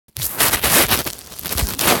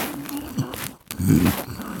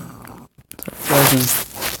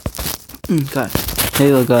God.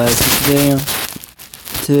 Hello guys.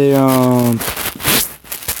 Today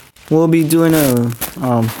we'll be doing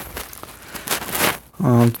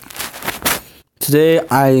today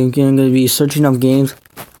I'm gonna be searching up games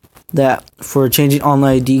that for changing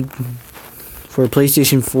online ID for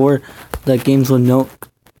PlayStation 4 that games with no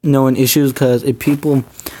issues, because if people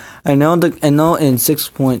I know in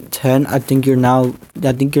 6.10 I think you're now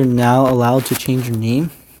allowed to change your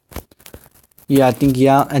name. And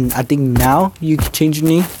I think now you can change your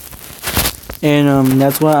name. And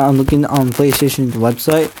that's why I'm looking on PlayStation's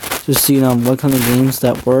website to see what kind of games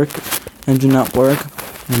that work and do not work.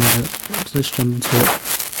 And let's just jump into it.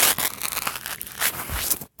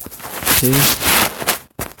 Okay.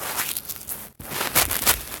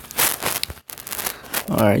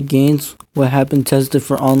 Alright, games. What happened? Tested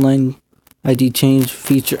for online ID change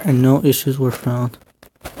feature and no issues were found.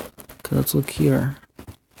 Okay, let's look here.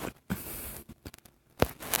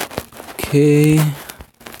 Okay.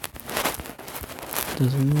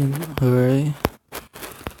 Doesn't mean alright.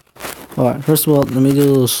 Alright, first of all, let me do a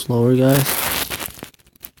little slower, guys.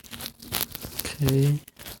 Okay.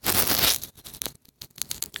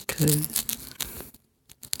 Okay.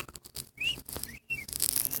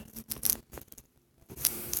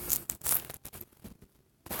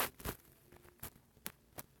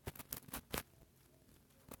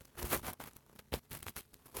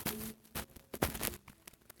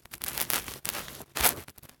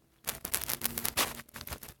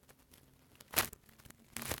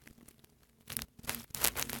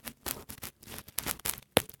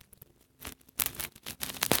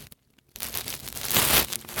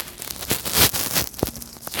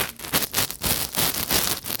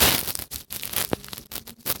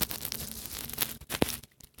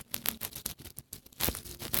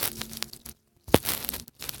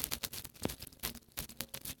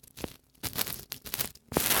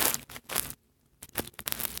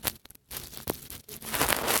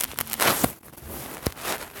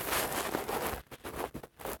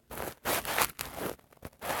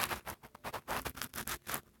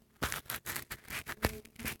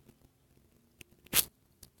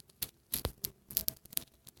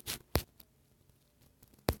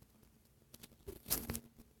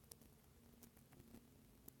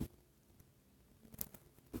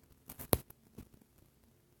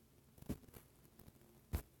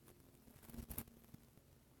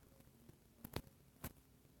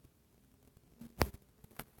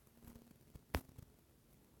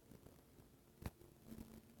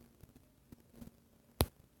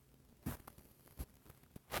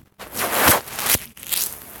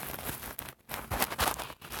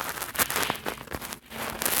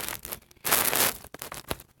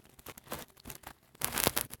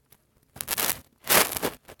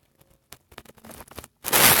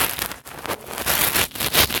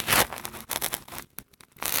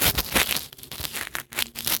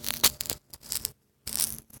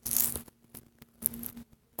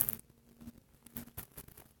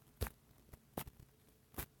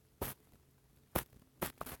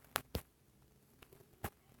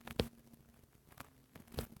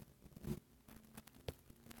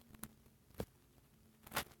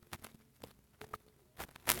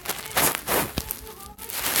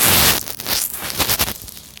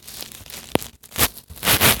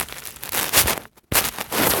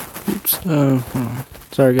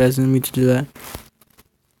 Sorry guys, didn't mean to do that.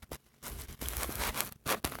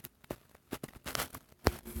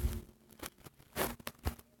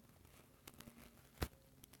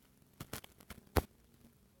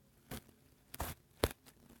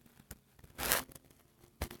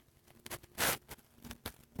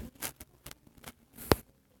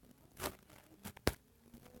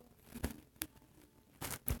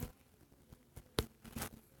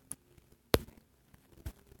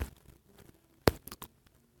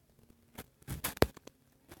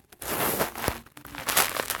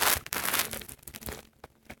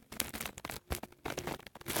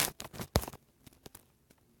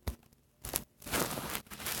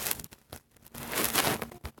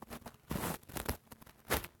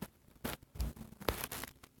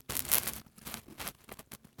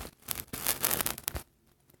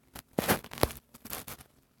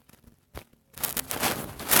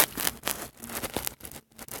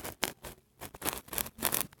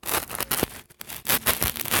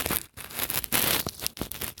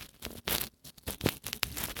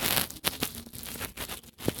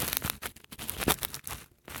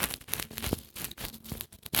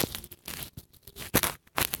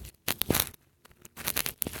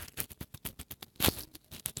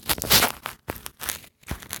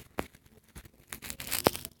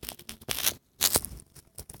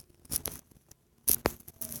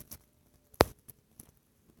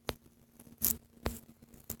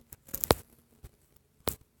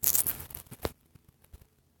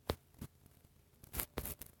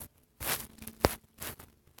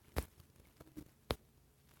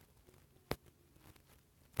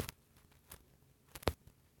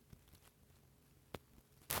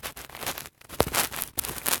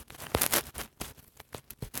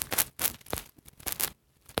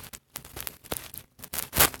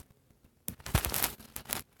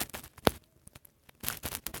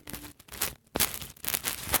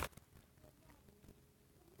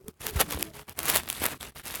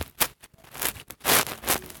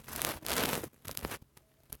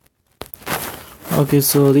 Okay,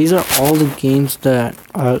 so these are all the games that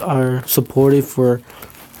are supported for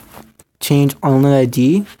change online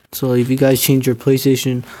ID. So if you guys change your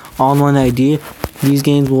PlayStation online ID, these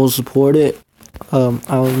games will support it.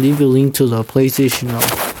 I'll leave a link to the PlayStation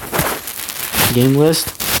game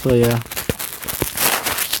list. So yeah.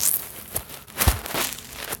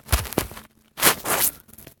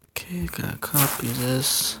 Okay, gotta copy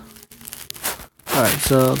this. Alright,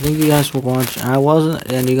 so thank you guys for watching.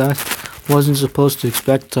 You guys wasn't supposed to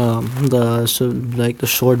expect the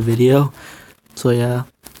short video. So yeah,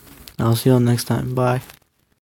 I'll see you all next time. Bye.